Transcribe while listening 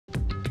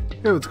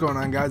Hey, what's going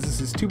on, guys? This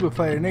is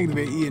Tubaplyr,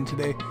 NegativeAE, and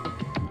today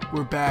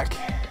we're back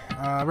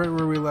right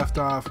where we left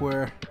off,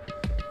 where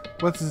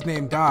what's his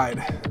name died.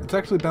 It's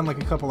actually been like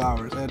a couple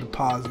hours. I had to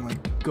pause and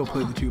like go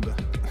play the tuba.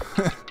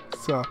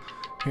 So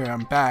here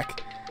I'm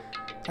back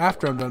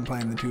after I'm done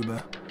playing the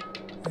tuba,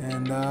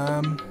 and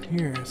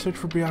here, search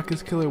for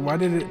Byakuya's killer. Why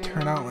did it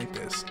turn out like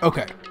this?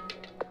 Okay,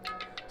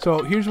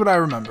 so here's what I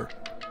remember.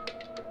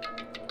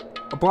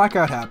 A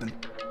blackout happened.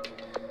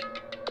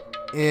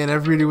 And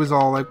everybody was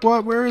all like,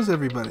 what? Where is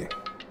everybody?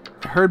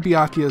 I heard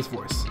Byakuya's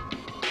voice.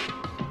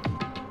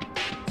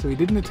 So he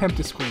didn't attempt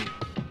to scream.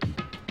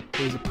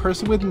 There was a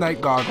person with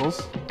night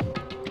goggles.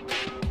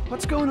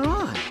 What's going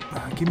on?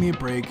 Give me a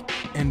break.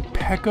 And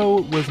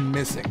Peko was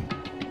missing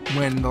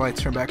when the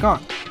lights turned back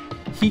on.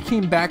 He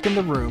came back in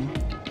the room,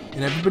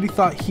 and everybody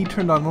thought he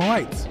turned on the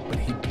lights, but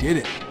he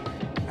didn't.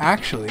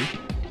 Actually,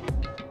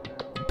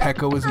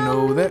 Peko was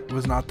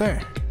not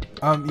there.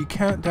 You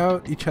can't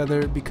doubt each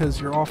other because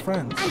you're all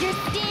friends.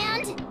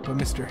 Understand? But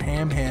Mr.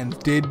 Hamhand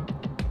did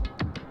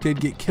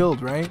get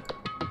killed, right?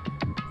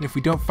 And if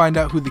we don't find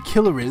out who the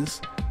killer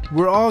is,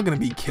 we're all gonna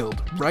be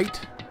killed, right?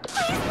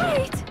 Please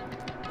wait!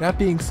 That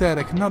being said,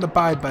 I cannot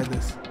abide by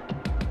this.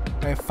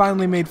 I have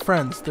finally made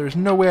friends. There's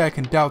no way I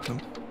can doubt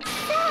them.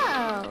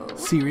 So...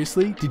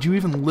 Seriously? Did you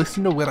even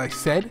listen to what I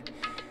said?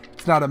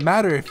 It's not a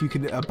matter if you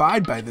can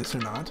abide by this or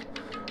not.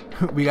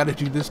 We gotta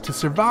do this to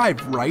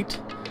survive, right?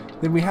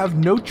 Then we have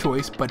no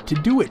choice but to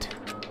do it.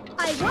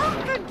 I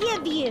won't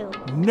forgive you!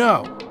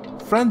 No!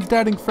 Friends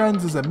doubting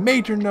friends is a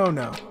major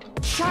no-no.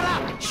 Shut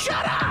up!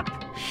 Shut up!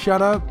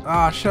 Shut up?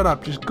 Ah, shut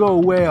up. Just go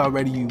away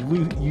already, you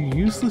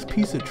useless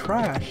piece of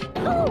trash.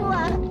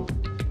 Ooh,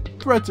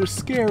 Threats are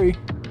scary.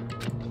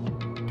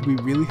 Do we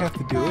really have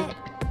to do it?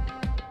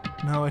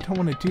 No, I don't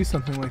want to do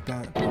something like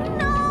that.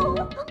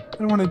 no! I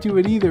don't want to do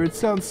it either. It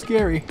sounds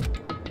scary.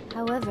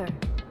 However...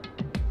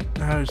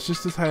 It's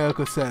just as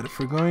Hayako said. If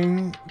we're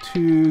going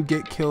to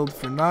get killed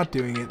for not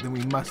doing it, then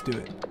we must do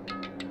it.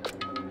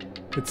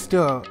 But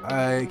still,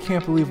 I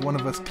can't believe one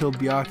of us killed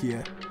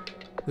Byakuya.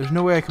 There's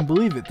no way I can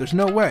believe it. There's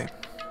no way.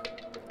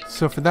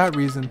 So for that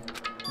reason,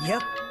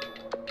 Yep.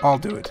 I'll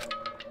do it.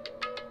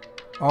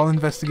 I'll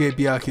investigate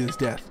Byakuya's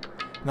death,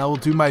 and I will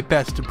do my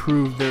best to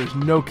prove there is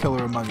no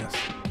killer among us.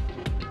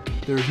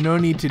 There is no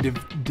need to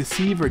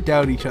deceive or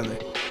doubt each other.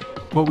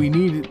 What we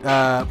need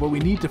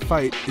to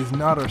fight is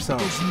not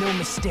ourselves, There's no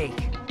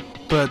mistake.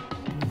 but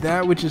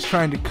that which is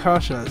trying to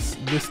crush us,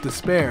 this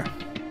despair,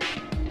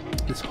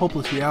 this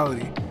hopeless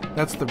reality.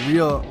 That's the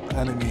real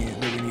enemy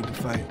that we need to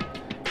fight.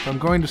 If I'm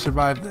going to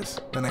survive this,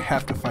 then I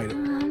have to fight it.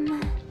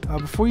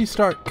 Before you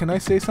start, can I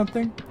say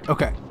something?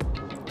 Okay.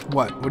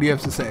 What? What do you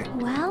have to say?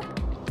 Well?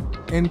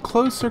 In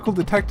closed circle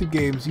detective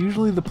games,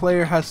 usually the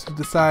player has to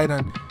decide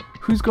on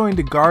who's going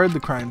to guard the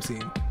crime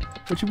scene.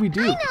 What should we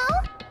do? I know!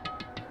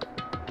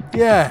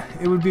 Yeah,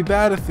 it would be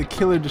bad if the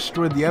killer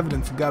destroyed the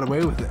evidence and got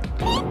away with it.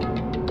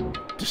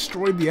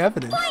 Destroyed the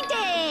evidence?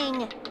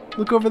 Pointing!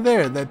 Look over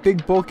there, that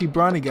big bulky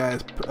brawny guy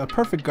is a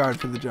perfect guard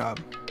for the job.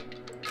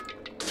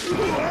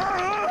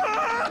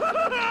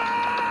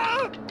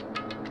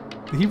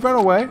 Did he run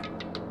away?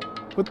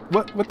 What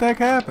the heck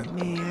happened?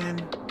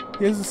 Man.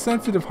 He has a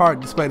sensitive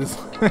heart despite his...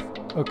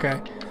 Okay,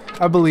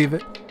 I believe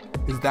it.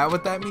 Is that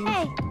what that means?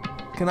 Hey!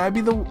 Can I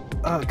be the...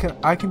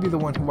 I can be the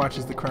one who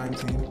watches the crime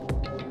scene.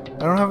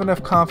 I don't have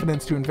enough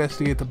confidence to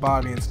investigate the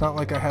body. It's not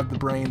like I have the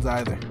brains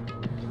either.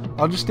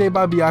 I'll just stay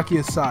by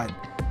Byakuya's side.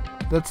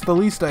 That's the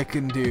least I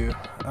can do.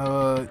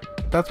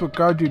 That's what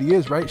guard duty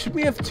is, right? Should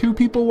we have two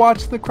people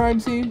watch the crime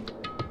scene?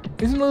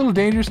 Isn't it a little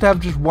dangerous to have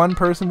just one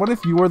person? What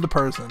if you're the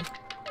person?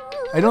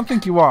 I don't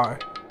think you are.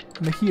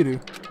 Nahiru.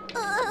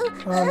 I'll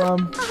do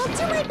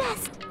my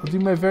best! I'll do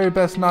my very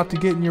best not to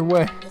get in your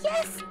way.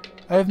 Yes!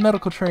 I have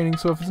medical training,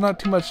 so if it's not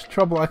too much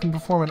trouble, I can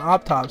perform an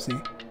autopsy.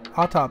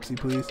 Autopsy,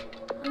 please.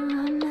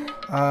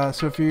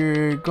 So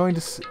you're going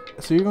to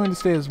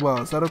stay as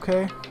well. Is that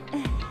okay?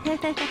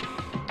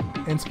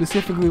 And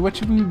specifically, what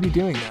should we be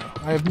doing now?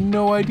 I have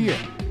no idea.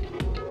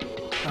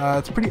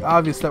 It's pretty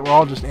obvious that we're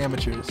all just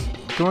amateurs.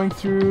 Going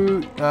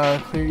through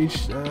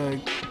each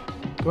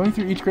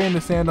grain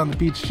of sand on the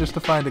beach just to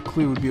find a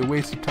clue would be a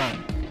waste of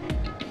time.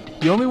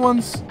 The only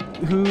ones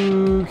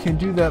who can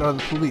do that are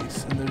the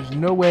police, and there's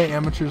no way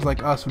amateurs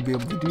like us would be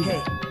able to do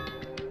that.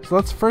 So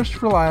let's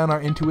first rely on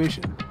our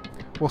intuition.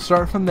 We'll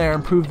start from there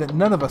and prove that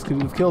none of us could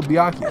have killed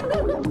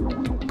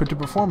Byakuya. But to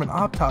perform an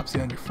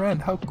autopsy on your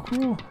friend, how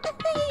cruel.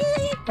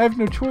 I have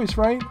no choice,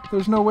 right?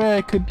 There's no way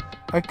I could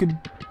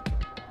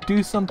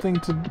do something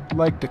to,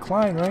 like,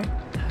 decline, right?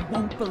 I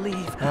won't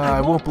believe.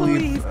 I won't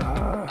believe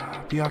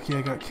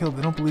Byakuya got killed.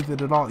 I don't believe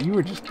it at all. You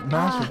were just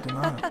master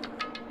denial.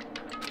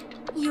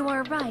 You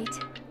are right.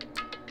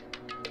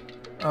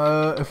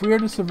 If we are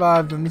to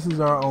survive, then this is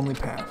our only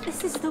path.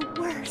 This is the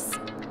worst.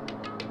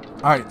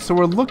 Alright, so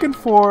we're looking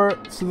for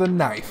the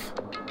knife.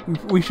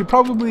 We should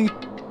probably...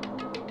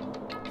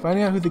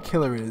 Finding out who the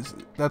killer is,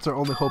 that's our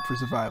only hope for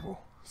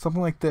survival.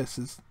 Something like this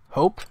is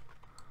hope?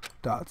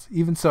 Dots.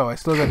 Even so, I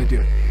still gotta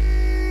do it.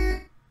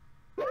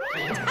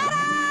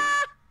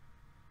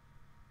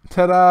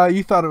 Ta-da!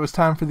 You thought it was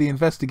time for the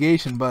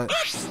investigation, but...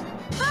 It's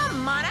the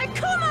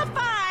Monokuma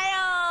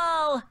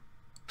file!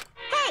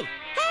 Hey!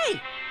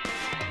 Hey!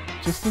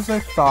 Just as I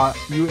thought,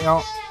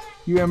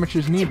 you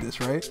amateurs need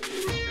this, right?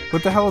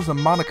 What the hell is a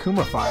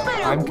Monokuma file?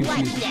 I'm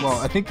confused as well.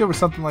 I think there was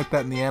something like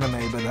that in the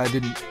anime, but I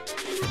didn't.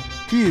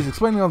 Jeez,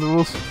 explaining all the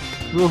rules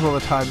all the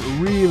time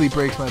really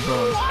breaks my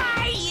bones.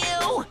 Why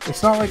you?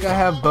 It's not like I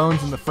have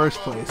bones in the first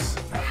place.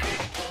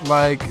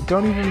 Like,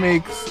 don't even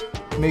make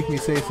me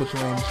say such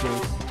lame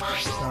shit.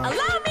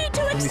 Allow me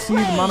to And you see,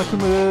 explain. the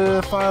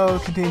Monokuma file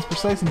contains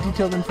precise and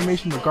detailed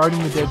information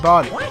regarding the dead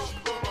body. What?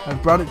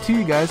 I've brought it to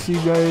you guys so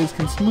you guys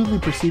can smoothly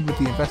proceed with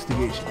the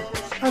investigation.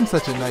 I'm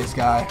such a nice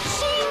guy.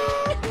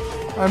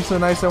 I'm so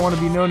nice I want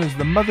to be known as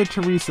the Mother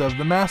Teresa of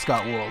the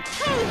mascot world.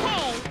 Hey,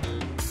 hey!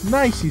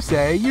 Nice, you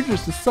say? You're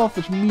just a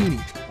selfish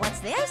meanie. What's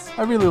this?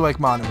 I really like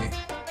Monami.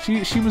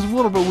 She was a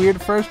little bit weird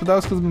at first, but that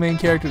was because the main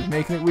character was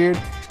making it weird.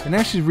 And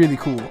now she's really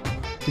cool.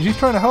 And she's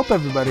trying to help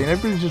everybody, and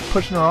everybody's just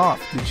pushing her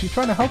off. Dude, she's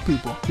trying to help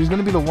people. She's going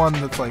to be the one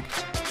that's like...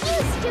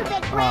 You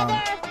stupid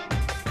brother!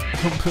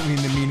 Don't put me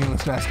in the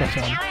meaningless mascot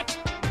Damn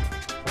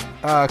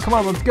on. it! Come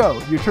on, let's go.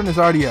 Your turn is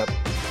already up.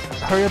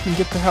 Hurry up and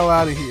get the hell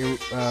out of here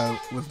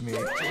with me.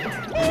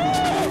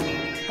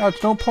 Ouch,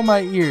 don't pull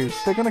my ears.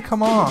 They're gonna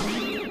come off.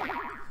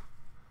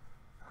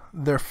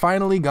 They're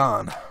finally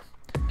gone.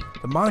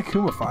 The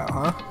Monokuma file,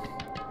 huh?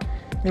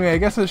 Anyway, I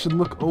guess I should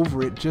look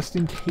over it just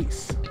in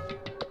case.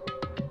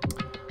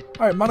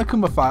 Alright,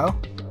 Monokuma file.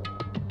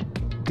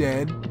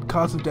 Dead.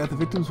 Cause of death, the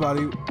victim's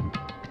body...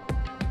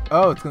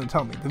 Oh, it's gonna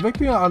tell me. The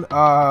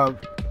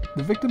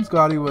victim's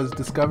body was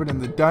discovered in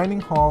the dining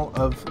hall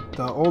of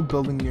the old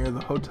building near the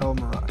Hotel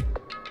Mirai.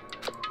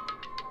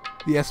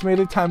 The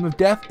estimated time of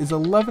death is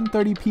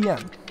 11:30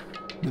 p.m.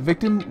 The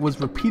victim was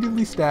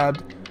repeatedly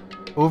stabbed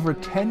over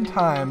 10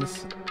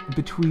 times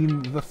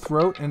between the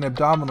throat and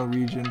abdominal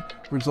region,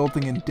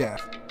 resulting in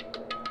death.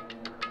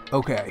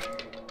 Okay.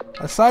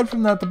 Aside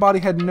from that, the body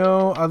had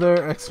no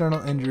other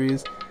external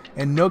injuries,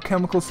 and no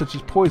chemicals such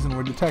as poison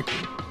were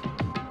detected.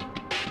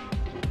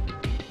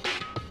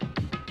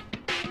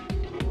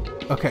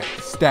 Okay,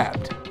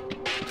 stabbed.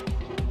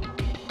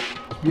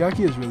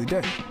 Byakuya is really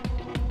dead.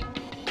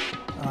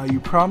 You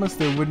promised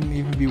there wouldn't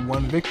even be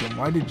one victim.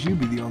 Why did you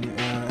be the only,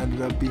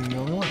 ended up being the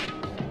only one?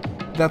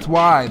 That's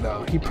why,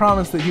 though. He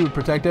promised that he would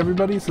protect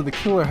everybody, so the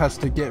killer has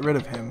to get rid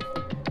of him.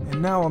 And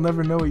now I'll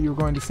never know what you were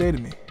going to say to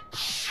me.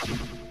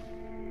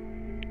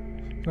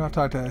 When I've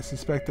talked to, I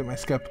suspect that my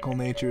skeptical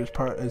nature is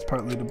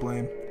partly to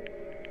blame.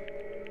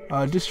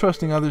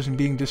 Distrusting others and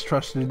being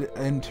distrusted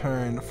in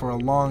turn for a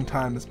long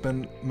time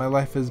my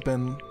life has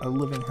been a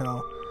living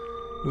hell.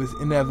 It was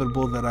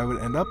inevitable that I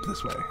would end up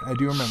this way. I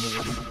do remember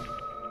this.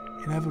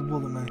 Inevitable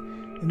that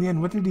in the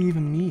end, what did he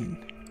even mean?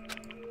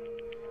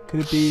 Could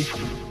it be...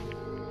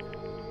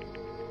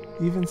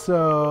 Even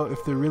so,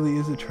 if there really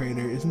is a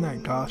traitor, isn't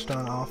that gosh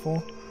darn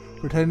awful?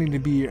 Pretending to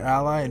be your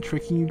ally and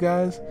tricking you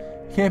guys?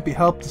 It can't be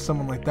helped if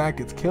someone like that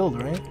gets killed,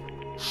 right?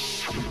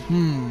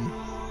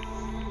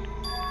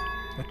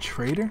 A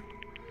traitor?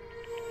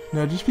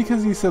 No, just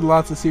because he said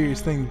lots of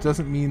serious things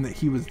doesn't mean that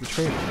he was the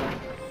traitor.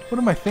 What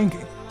am I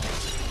thinking?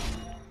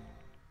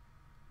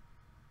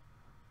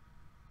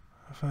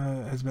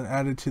 Has been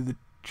added to the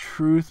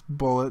truth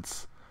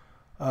bullets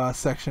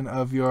section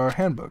of your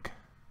handbook.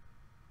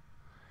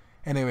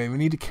 Anyway, we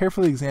need to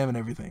carefully examine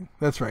everything.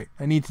 That's right.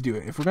 I need to do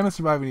it. If we're going to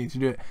survive, we need to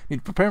do it. I need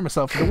to prepare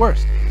myself for the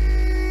worst.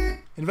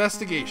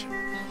 Investigation.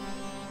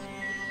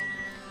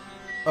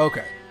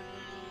 Okay.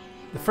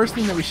 The first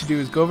thing that we should do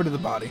is go over to the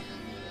body.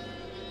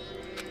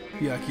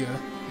 Byakuya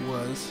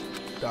was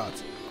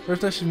dots.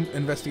 First, I should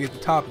investigate the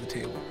top of the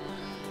table.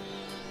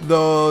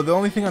 Though the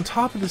only thing on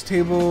top of this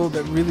table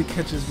that really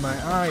catches my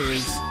eye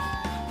is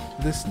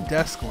this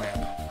desk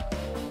lamp.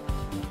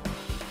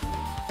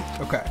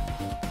 Okay.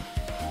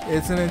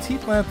 It's an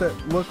antique lamp that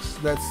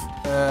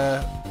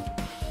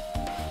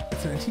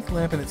it's an antique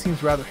lamp and it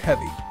seems rather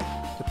heavy.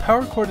 The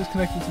power cord is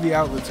connected to the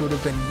outlet, so it would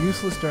have been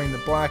useless during the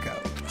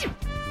blackout.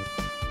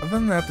 Other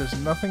than that, there's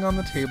nothing on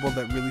the table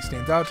that really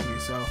stands out to me,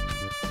 so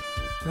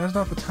now's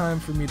not the time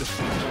for me to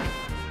flinch.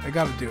 I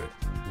gotta do it.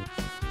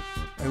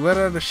 I let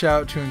out a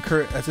shout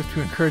as if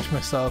to encourage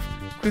myself,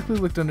 quickly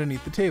looked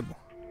underneath the table.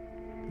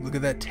 Look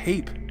at that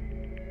tape.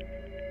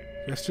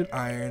 Rusted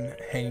iron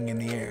hanging in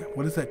the air.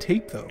 What is that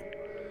tape, though?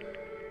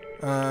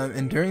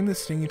 And during this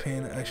stingy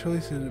pain, I surely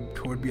stood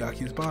toward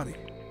Byakuya's body.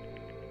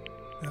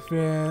 After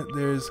that,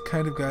 there's the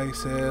kind of guy who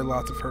said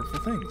lots of hurtful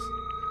things.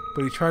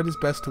 But he tried his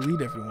best to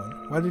lead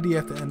everyone. Why did he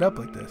have to end up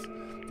like this?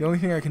 The only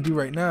thing I can do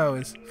right now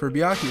is, for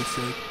Byakuya's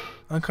sake,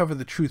 uncover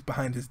the truth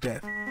behind his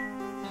death.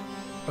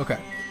 Okay.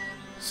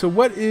 So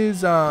what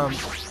is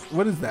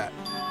that?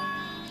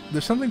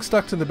 There's something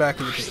stuck to the back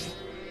of the table.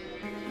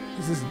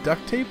 Is this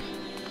duct tape?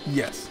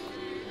 Yes.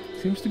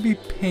 Seems to be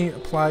paint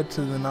applied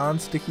to the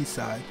non-sticky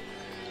side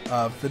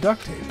of the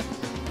duct tape.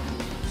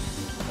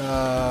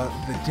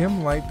 The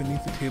dim light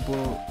beneath the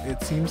table,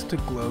 it seems to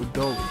glow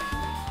dully.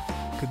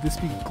 Could this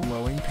be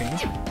glowing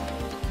paint?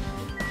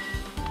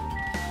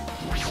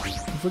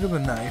 Let's look at the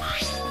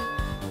knife.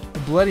 The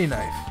bloody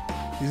knife.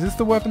 Is this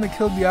the weapon that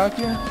killed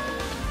Byakuya?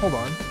 Hold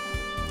on.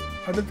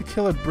 How did the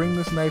killer bring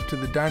this knife to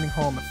the dining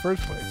hall in the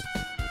first place?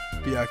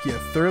 Byakuya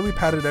thoroughly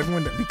patted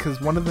everyone down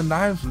because one of the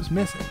knives was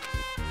missing.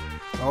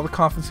 All the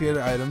confiscated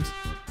items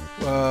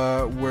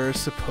were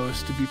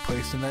supposed to be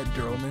placed in that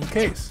Duralman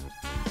case.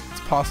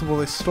 It's possible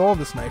they stole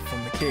this knife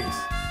from the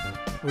case.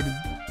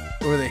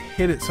 Or they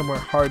hid it somewhere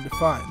hard to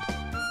find.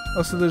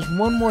 Also, there's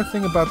one more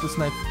thing about this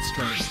knife that's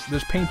strange.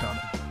 There's paint on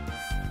it.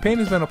 The paint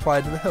has been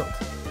applied to the hilt.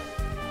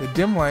 The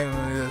dim light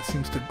on it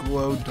seems to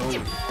glow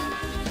dully.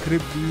 Could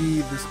it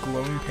be this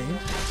glowing paint?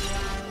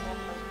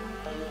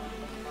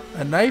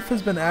 A knife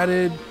has been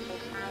added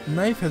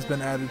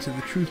to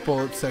the truth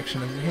bullet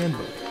section of your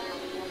handbook.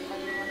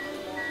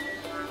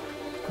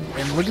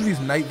 And look at these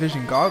night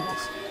vision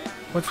goggles.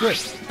 What's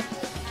this?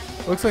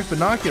 Looks like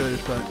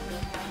binoculars, but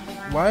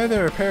why are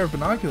there a pair of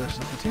binoculars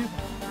at the table?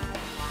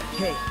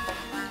 Hey,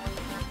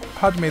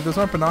 Hajime, those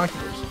aren't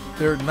binoculars.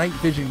 They're night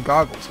vision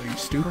goggles. Are you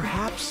stupid?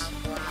 perhaps?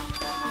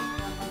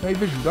 Night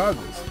vision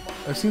goggles.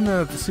 I've seen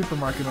them at the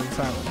supermarket on this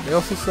island. They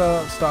also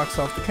stock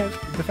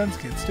self-defense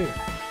kits too.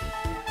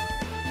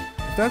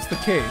 If that's the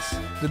case,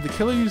 did the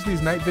killer use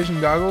these night vision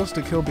goggles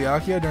to kill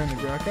Byakuya during the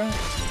Graka?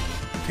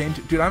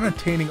 Dude, I'm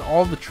obtaining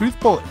all the truth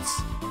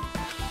bullets.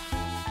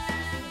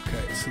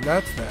 Okay, so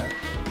that's that.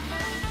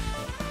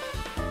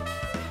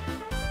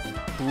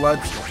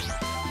 Blood stain.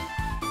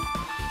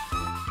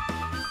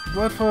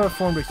 Blood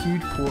formed a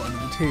huge pool under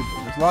the table.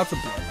 There's lots of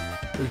blood.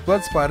 There's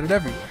blood splattered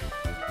everywhere.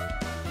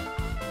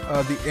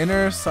 The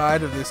inner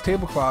side of this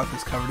tablecloth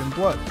is covered in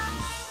blood.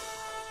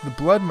 The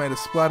blood might have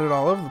splattered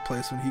all over the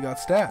place when he got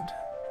stabbed.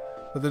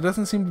 But there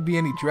doesn't seem to be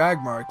any drag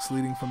marks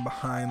leading from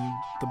behind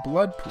the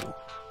blood pool.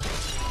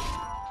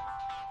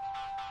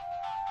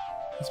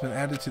 It's been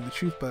added to the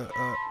truth, but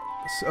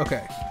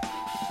okay.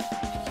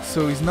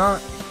 So he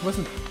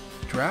wasn't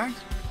dragged?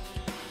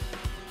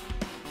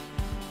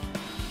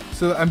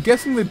 So I'm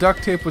guessing the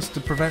duct tape was to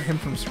prevent him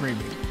from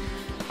screaming.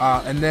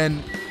 And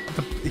then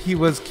he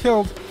was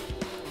killed.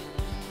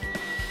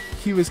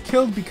 He was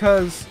killed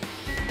because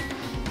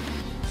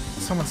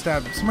someone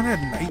stabbed him. Someone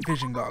had night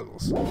vision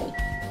goggles.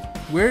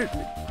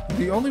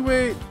 The only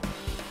way,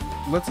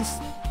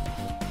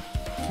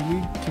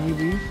 can we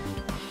leave?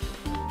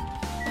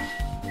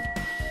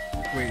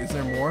 Wait, is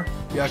there more?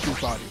 Byakuya's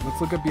body.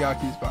 Let's look at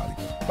Byakuya's body.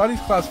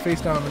 Body's clasped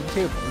face down on the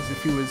table, as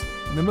if he was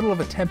in the middle of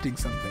attempting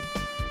something.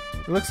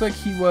 It looks like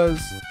he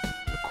was,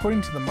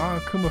 according to the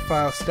Mahakuma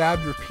file,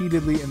 stabbed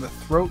repeatedly in the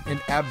throat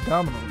and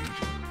abdominal region.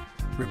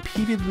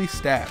 Repeatedly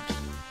stabbed.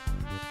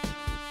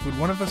 Would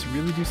one of us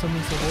really do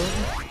something so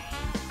horrible?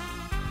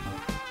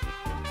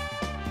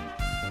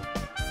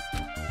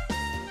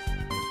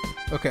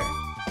 Okay,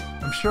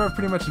 I'm sure I've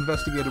pretty much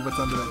investigated what's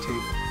under that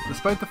table.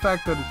 Despite the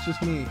fact that it's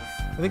just me,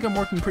 I think I'm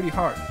working pretty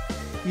hard,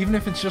 even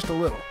if it's just a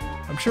little.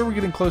 I'm sure we're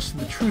getting close to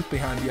the truth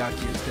behind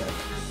Byakuya's death.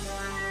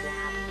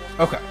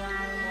 Okay.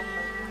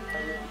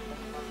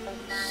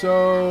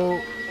 So,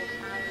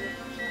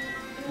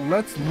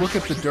 let's look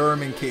at the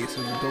Duralman case,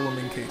 or the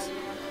Duralman case.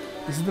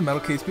 This is the metal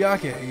case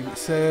Byakuya. He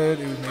said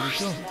it was made of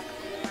Duralman.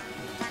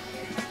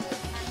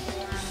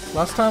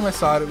 Last time I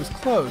saw it, it was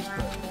closed,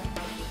 but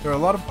there are a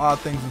lot of odd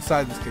things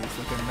inside this case,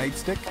 like a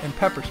nightstick and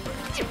pepper spray.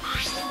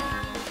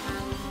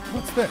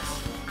 What's this?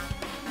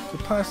 It's a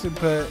plastic,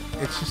 but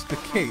it's just the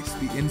case.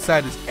 The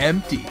inside is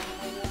empty.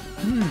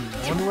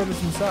 I wonder what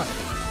is inside.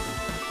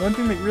 One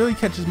thing that really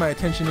catches my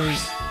attention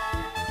is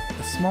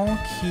a small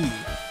key.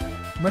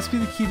 It must be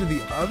the key to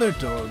the other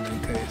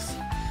Duralman case,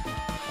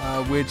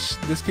 which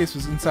this case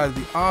was inside of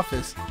the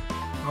office,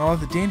 and all of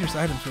the dangerous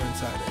items were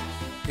inside it.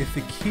 If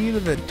the key to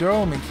the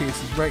Duralman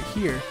case is right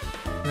here,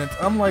 then it's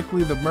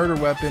unlikely the murder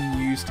weapon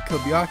used to kill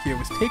Byakuya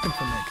was taken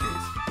from that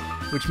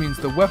case, which means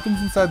the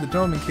weapons inside the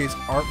Duralman case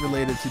aren't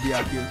related to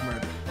Byakuya's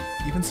murder.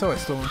 Even so, I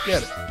still don't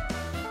get it.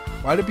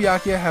 Why did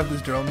Byakuya have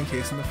this Duralman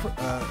case in the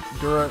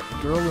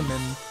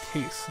Duralman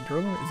case?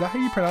 Duralman? Is that how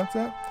you pronounce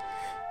that?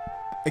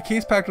 A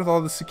case packed with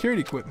all the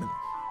security equipment.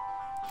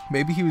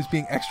 Maybe he was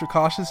being extra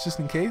cautious just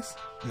in case?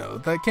 No,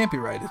 that can't be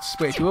right. It's just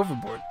way too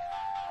overboard.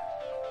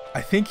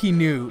 I think he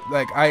knew,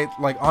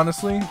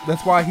 honestly,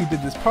 that's why he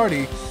did this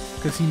party,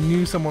 because he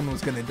knew someone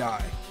was going to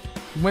die.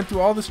 He went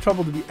through all this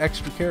trouble to be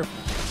extra careful.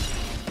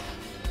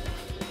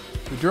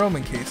 The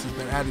Duralman case has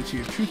been added to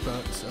your truth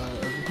box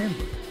of your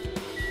handbook.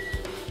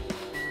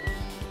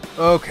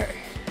 Okay.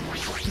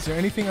 Is there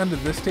anything under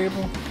this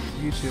table?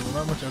 Huge table,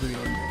 not much under the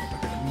ordinary.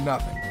 Okay,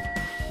 nothing.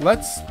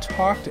 Let's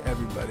talk to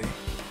everybody.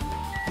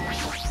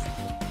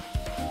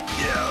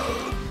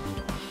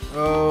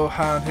 Oh,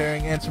 Hound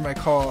Herring, answer my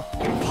call.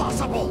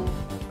 Impossible!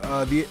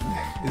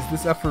 Is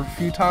this effort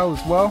futile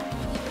as well?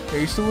 Are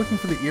you still looking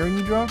for the earring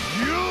you dropped?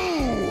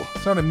 You!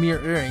 It's not a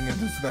mere earring,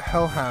 it's the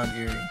Hellhound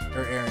earring.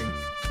 Or airing.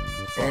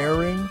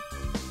 Airing?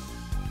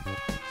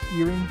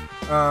 Earring?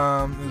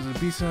 There's a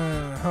beast on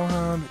a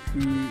Hellhound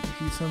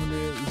he summoned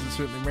it. This is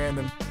certainly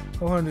random.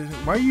 Hellhound is...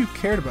 Why are you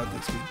cared about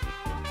this, dude?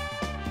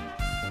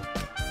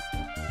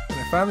 When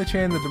I finally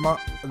trained the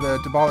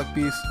Diabolic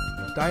Beast...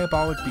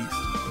 Diabolic Beast.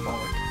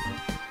 Diabolic.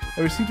 I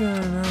received a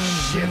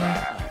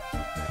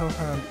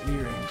Hellhound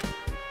earring.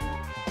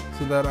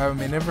 so that I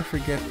may never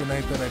forget the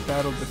night that I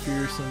battled the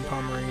fearsome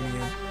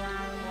Pomeranian.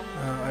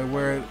 I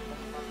wear it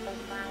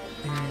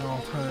at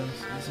all times.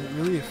 Is it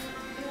really?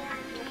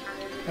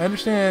 I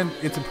understand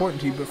it's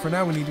important to you, but for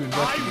now we need to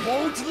investigate. I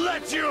won't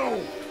let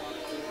you!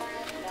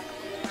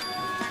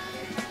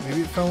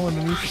 Maybe it fell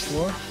underneath the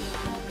floor?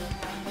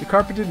 The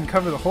carpet didn't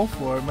cover the whole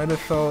floor. It might have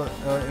fell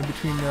in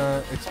between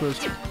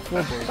exposed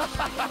floorboards.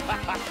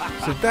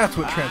 So that's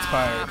what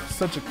transpired.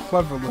 Such a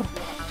clever little...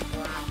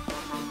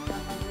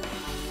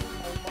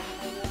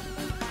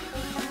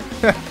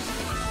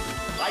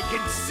 I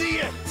can see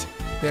it!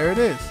 There it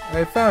is.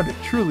 I found it.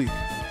 Truly.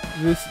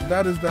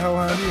 That is the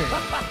Hellhound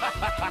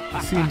earring.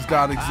 It seems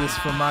God exists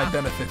for my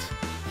benefit.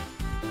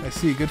 I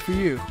see. Good for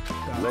you.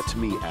 Dots. Let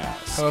me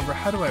ask. However,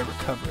 how do I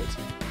recover it?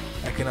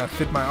 I cannot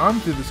fit my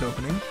arm through this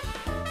opening.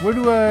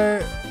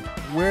 Were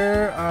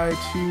I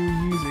to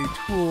use a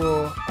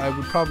tool, I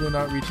would probably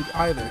not reach it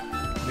either.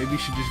 Maybe you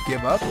should just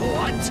give up?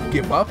 What?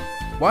 Give up?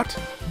 What?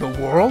 The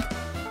world?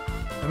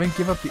 I meant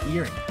give up the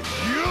earring.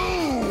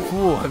 You!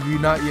 Fool, have you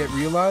not yet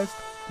realized?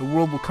 The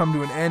world will come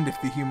to an end if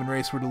the human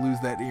race were to lose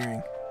that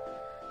earring.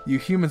 You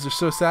humans are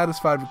so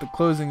satisfied with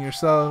clothing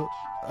yourselves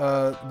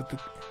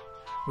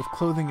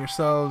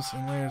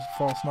in layers of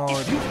false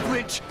knowledge. You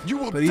flinch, you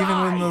will But even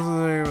die! when those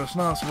layers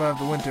not survive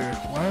the winter,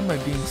 why am I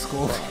being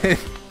scolded?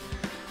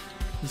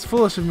 It's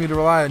foolish of me to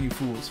rely on you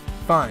fools.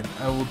 Fine,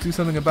 I will do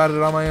something about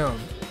it on my own.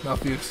 Now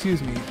if you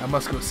excuse me, I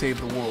must go save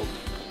the world.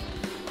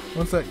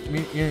 Once that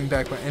earring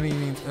back by any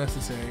means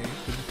necessary,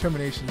 the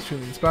determination is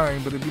truly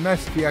inspiring, but it'd be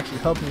nice if you actually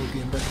helped me with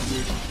the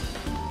investigation.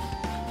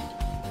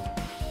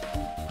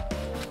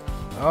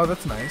 Oh,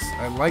 that's nice.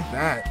 I like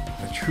that.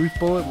 A truth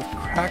bullet with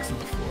cracks in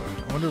the floor.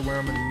 I wonder where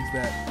I'm going to use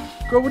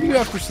that. Girl, what do you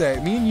have to say?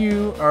 Me and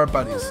you are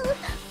buddies.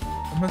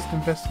 I must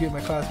investigate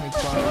my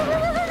classmate's body.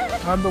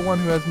 I'm the one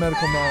who has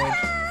medical knowledge.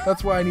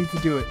 That's why I need to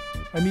do it.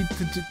 I need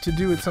to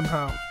do it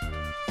somehow.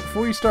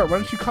 Before you start, why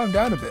don't you calm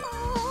down a bit?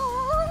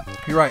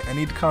 You're right, I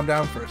need to calm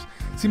down first.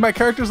 See, my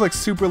character's like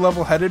super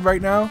level-headed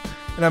right now,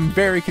 and I'm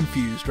very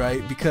confused,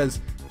 right? Because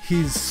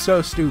he's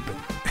so stupid.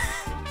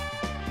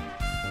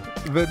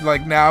 But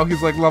like now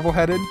he's like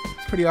level-headed.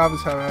 It's pretty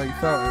obvious how you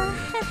felt earlier.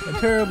 I'm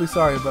terribly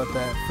sorry about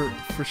that,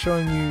 for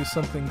showing you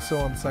something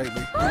so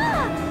unsightly.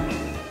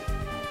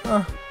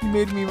 You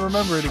made me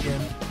remember it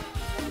again.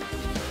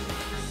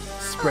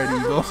 Spread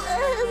eagle.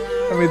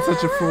 I made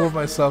such a fool of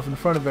myself in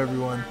front of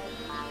everyone.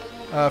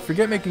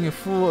 Forget making a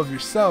fool of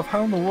yourself.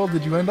 How in the world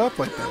did you end up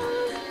like that?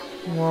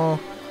 Well,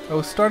 I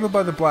was startled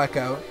by the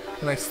blackout,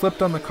 and I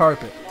slipped on the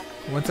carpet.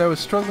 Once I was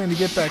struggling to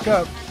get back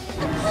up...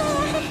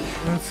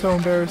 That's so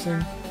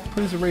embarrassing.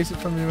 Please erase it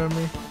from your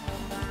memory.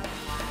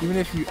 Even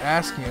if you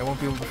ask me, I won't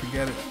be able to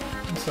forget it.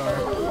 I'm sorry.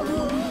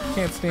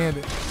 Can't stand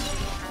it.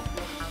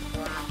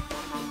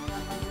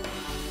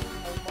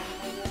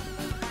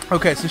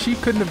 Okay, so she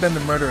couldn't have been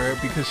the murderer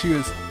because she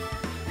was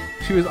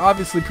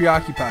obviously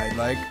preoccupied,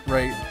 like,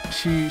 right?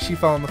 She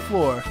fell on the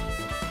floor.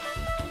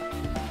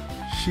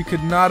 She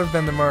could not have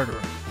been the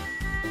murderer.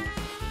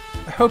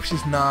 I hope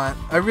she's not.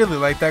 I really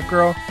like that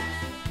girl.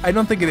 I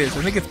don't think it is.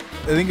 I think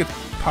it's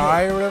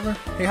Pie or whatever.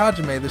 Hey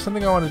Hajime, there's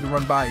something I wanted to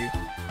run by you.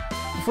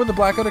 Before the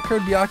blackout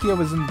occurred, Byakuya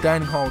was in the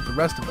dining hall with the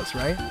rest of us,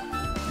 right?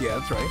 Yeah,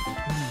 that's right.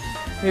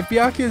 And if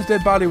Byakuya's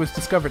dead body was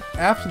discovered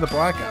after the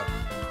blackout,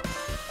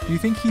 do you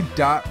think he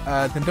died?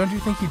 Then don't you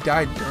think he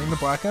died during the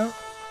blackout?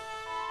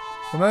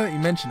 Well, now that you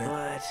mention it.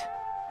 What?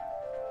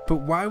 But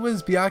why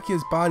was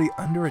Byakuya's body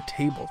under a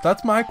table?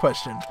 That's my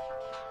question.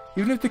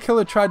 Even if the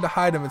killer tried to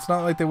hide him, it's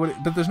not like they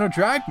would. But there's no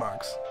drag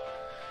marks.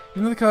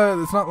 Even the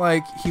killer, it's not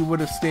like he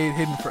would have stayed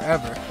hidden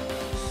forever.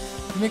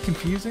 Isn't it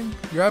confusing?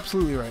 You're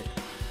absolutely right.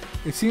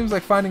 It seems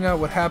like finding out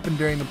what happened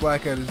during the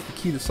blackout is the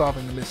key to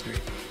solving the mystery.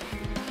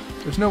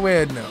 There's no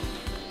way I'd know.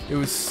 It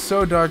was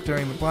so dark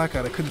during the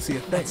blackout I couldn't see a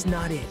thing. That's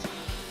not it.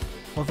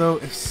 Although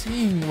if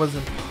seeing was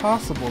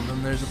impossible,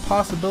 then there's a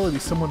possibility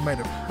someone might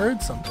have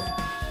heard something.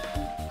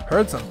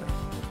 Heard something?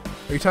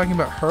 Are you talking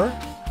about her?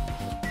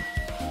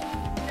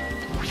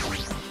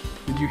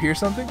 Did you hear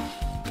something?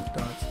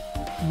 Dots.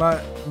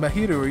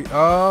 Mahiru.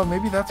 Oh,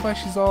 maybe that's why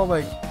she's all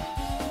like...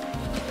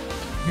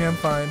 Yeah, I'm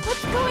fine.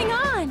 What's going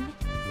on?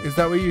 Is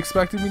that what you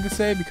expected me to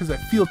say? Because I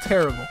feel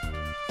terrible.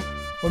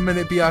 One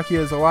minute Byakuya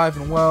is alive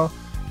and well,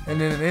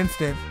 and in an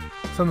instant,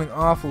 something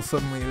awful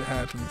suddenly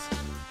happens.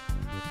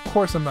 Of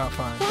course I'm not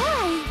fine.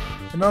 Why?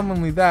 And not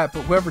only that,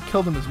 but whoever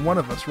killed him is one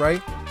of us,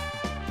 right?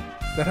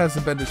 That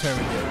hasn't been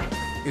determined yet.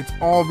 It's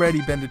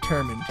already been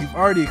determined. You've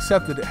already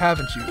accepted it,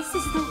 haven't you? This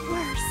is the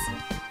worst.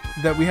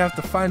 That we have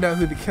to find out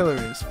who the killer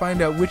is.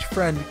 Find out which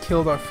friend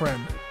killed our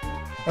friend.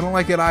 I don't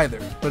like it either,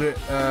 but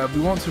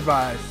we won't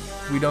survive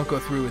if we don't go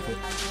through with it.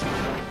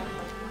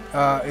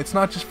 It's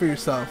not just for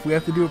yourself. We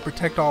have to do it to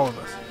protect all of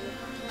us.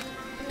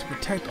 To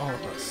protect all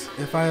of us.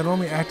 If I had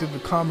only acted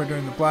with calmer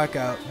during the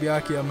blackout,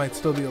 Byakuya might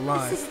still be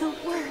alive. This is the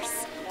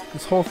worst.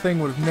 This whole thing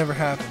would have never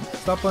happened.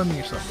 Stop blaming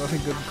yourself.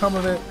 Nothing good will come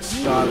of it.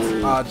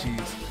 Dots. Ah,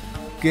 jeez.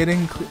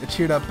 Getting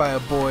cheered up by a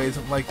boy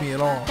isn't like me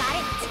at all.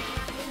 Got it?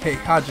 Hey,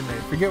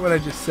 Hajime, forget what I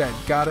just said.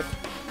 Got it?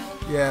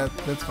 Yeah,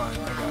 that's fine.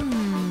 I got it.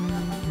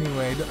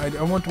 Anyway,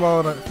 I won't dwell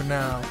on it for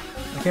now.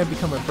 I can't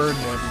become a burden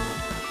to everyone.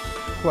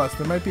 Plus,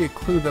 there might be a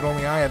clue that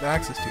only I have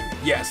access to.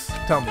 Yes,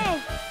 tell me. Hey.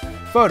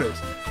 Photos.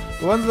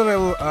 The ones that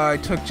I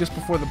took just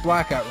before the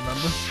blackout,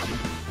 remember?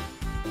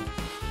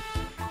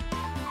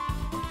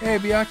 Hey,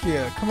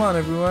 Byakuya, come on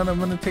everyone, I'm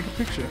gonna take a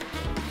picture.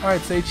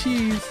 Alright, say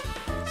cheese.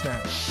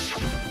 Snap.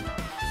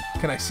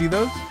 Can I see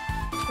those?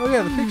 Oh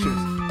yeah, the pictures.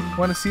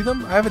 Want to see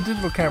them? I have a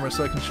digital camera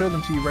so I can show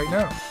them to you right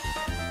now.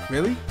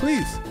 Really?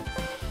 Please.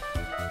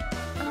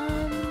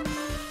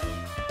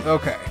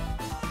 Okay.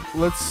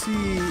 Let's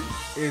see.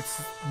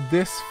 It's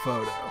this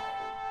photo.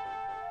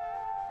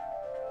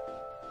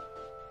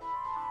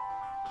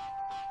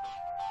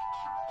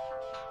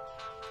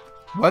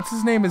 What's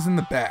his name is in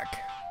the back.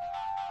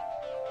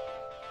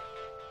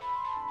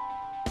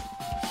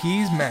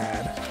 He's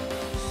mad.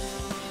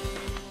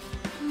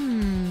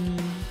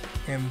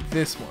 And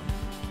this one.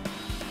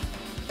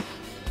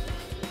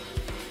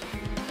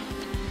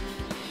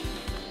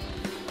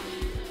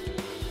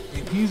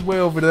 And he's way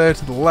over there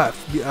to the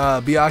left.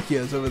 Byakuya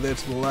is over there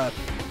to the left.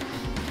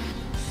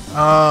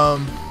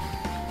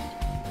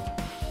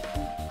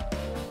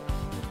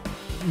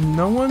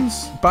 No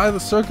one's by the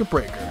circuit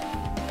breaker.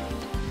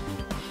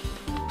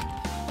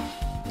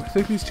 I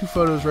think these two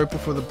photos right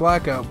before the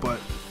blackout, but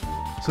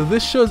so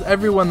this shows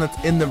everyone that's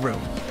in the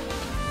room.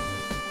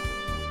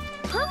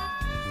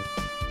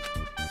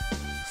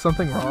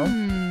 Something wrong?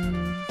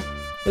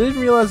 I didn't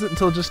realize it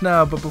until just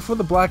now, but before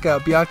the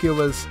blackout, Byakuya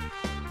was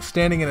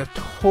standing in a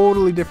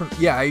totally different...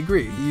 Yeah, I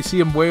agree. You see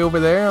him way over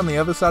there on the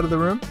other side of the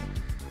room?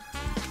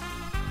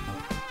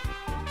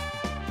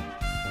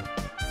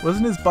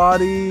 Wasn't his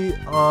body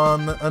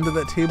on under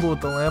that table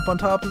with the lamp on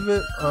top of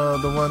it?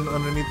 The one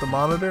underneath the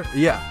monitor?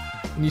 Yeah.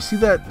 And you see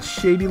that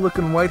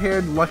shady-looking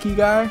white-haired lucky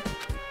guy?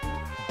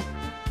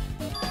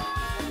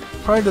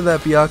 Prior to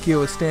that, Byakuya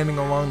was standing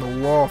along the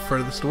wall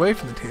furthest away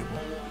from the table.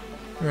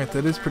 Alright,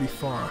 that is pretty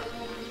far.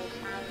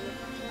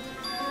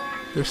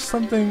 There's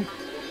something...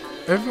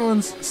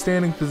 Everyone's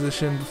standing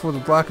position before the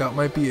blackout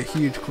might be a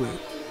huge clue.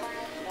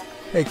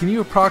 Hey, can you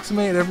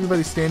approximate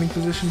everybody's standing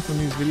position from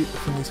these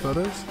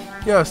photos?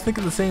 Yeah, I was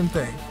thinking the same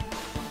thing.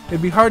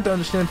 It'd be hard to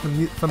understand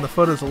from the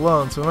photos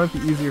alone, so it might be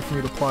easier for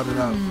me to plot it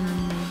out.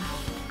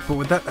 But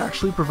would that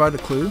actually provide a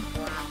clue?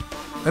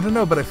 I don't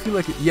know, but I feel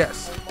like it...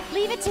 Yes.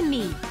 Leave it to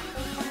me.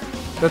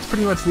 That's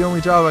pretty much the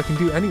only job I can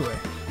do anyway.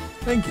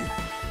 Thank you.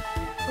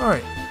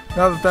 Alright,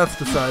 now that that's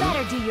decided,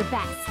 Better do your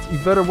best. you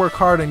better work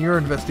hard on your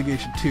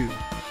investigation too.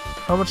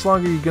 How much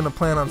longer are you gonna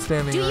plan on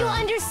standing Do you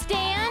around?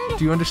 understand?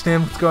 Do you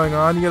understand what's going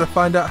on? You gotta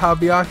find out how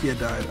Byakuya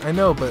died. I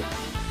know, but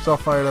she's all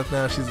fired up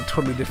now. She's a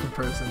totally different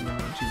person than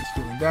when she was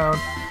feeling down.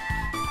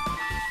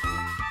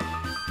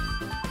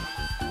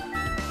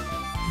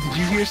 Did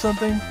you hear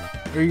something?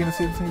 Are you gonna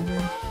say the same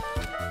thing?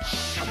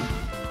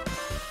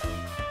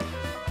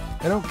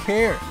 I don't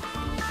care.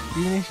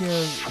 Even if you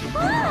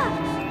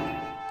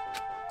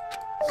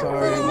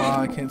Sorry,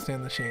 wow, I can't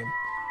stand the shame.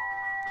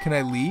 Can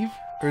I leave?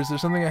 Or is there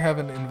something I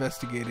haven't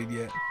investigated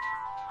yet?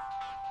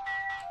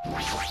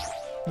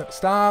 No,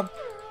 stop!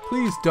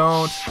 Please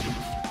don't!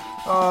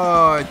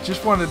 Oh, I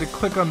just wanted to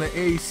click on the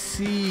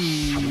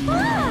AC.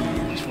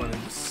 I just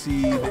wanted to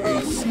see the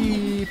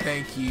AC.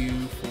 Thank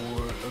you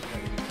for...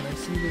 Okay, can I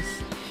see this?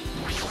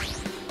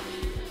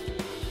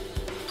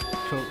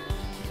 So,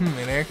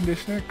 an air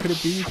conditioner? Could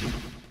it be?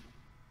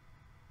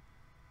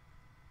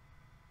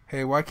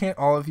 Hey, why can't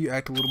all of you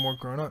act a little more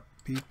grown up?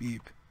 Beep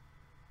beep.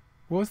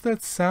 What was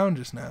that sound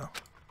just now?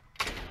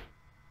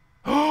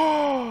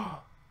 Oh!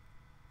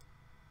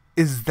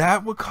 Is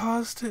that what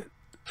caused it?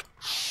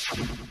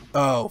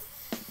 Oh.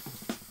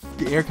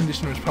 The air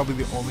conditioner is probably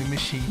the only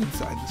machine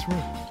inside this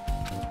room.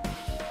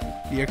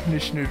 The air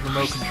conditioner's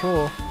remote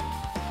control.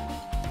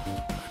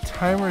 The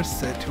timer is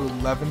set to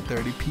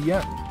 11:30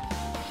 p.m.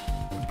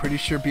 I'm pretty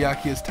sure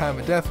Byakuya's time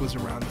of death was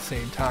around the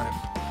same time.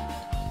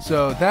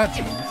 So that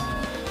means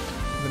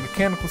the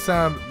mechanical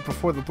sound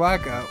before the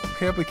blackout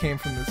probably came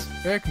from this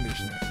air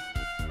conditioner.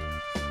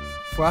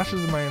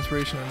 Flashes of my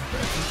inspiration on the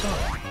bed and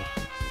song.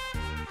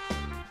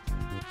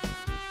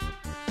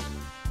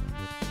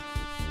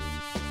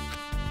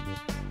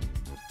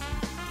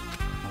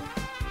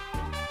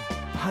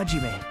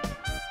 Hajime.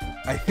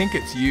 I think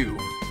it's you.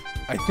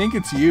 I think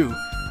it's you.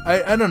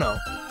 I don't know.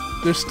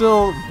 There's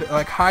still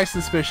like high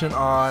suspicion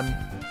on...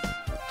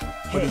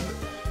 What is it?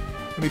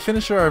 When we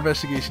finish our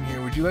investigation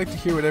here, would you like to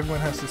hear what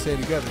everyone has to say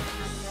together?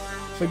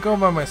 If I go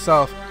by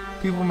myself,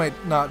 people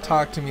might not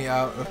talk to me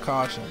out of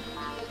caution.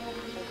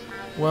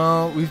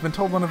 Well, we've been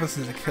told one of us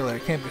is a killer.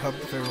 It can't be helped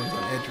if everyone's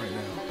on edge right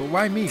now. But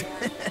why me?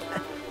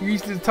 You're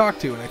easy to talk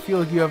to, and I feel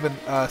like you have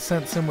a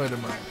sense similar to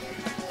mine.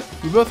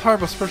 We both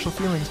harbor special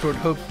feelings toward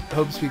Hope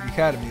Speak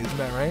Academy, isn't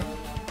that right?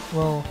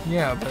 Well,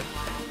 yeah, but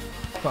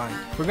fine.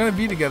 If we're gonna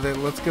be together,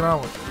 let's get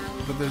on with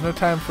it. But there's no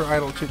time for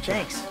idle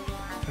chit-chat. Thanks.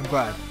 I'm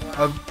glad.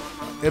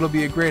 It'll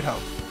be a great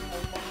help.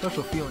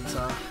 Special feelings,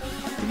 huh?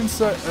 Even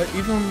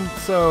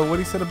so, what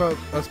he said about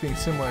us being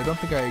similar, I don't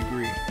think I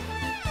agree.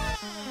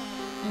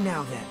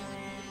 Now then.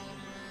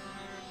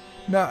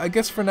 Now, I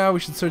guess for now we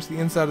should search the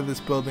inside of this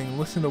building and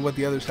listen to what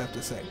the others have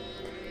to say.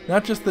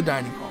 not just the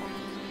dining hall.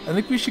 I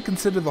think we should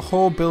consider the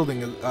whole building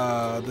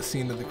the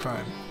scene of the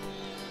crime.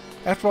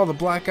 After all, the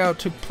blackout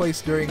took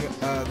place during the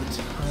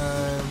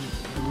time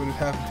it would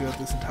have happened throughout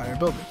this entire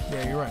building.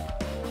 Yeah, you're right.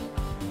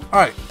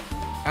 Alright,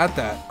 at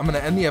that, I'm going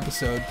to end the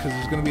episode because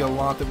there's going to be a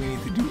lot that we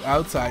need to do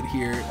outside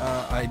here.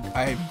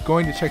 I'm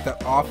going to check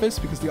that office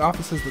because the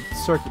office has the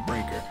circuit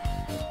breaker.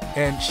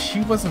 And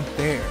she wasn't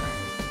there,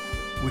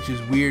 which is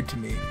weird to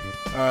me.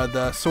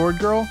 The sword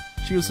girl,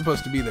 she was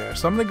supposed to be there.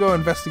 So I'm going to go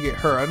investigate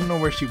her. I don't know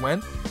where she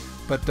went,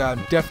 but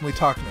I'm definitely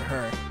talking to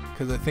her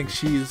because I think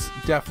she's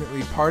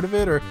definitely part of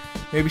it, or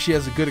maybe she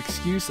has a good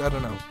excuse. I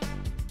don't know.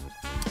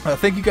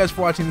 Thank you guys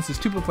for watching. This is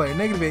Tubaplyr,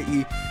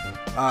 NegativeAE.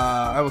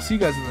 I will see you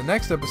guys in the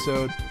next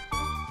episode.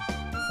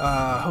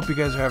 Hope you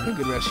guys are having a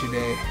good rest of your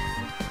day.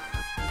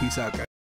 Peace out, guys.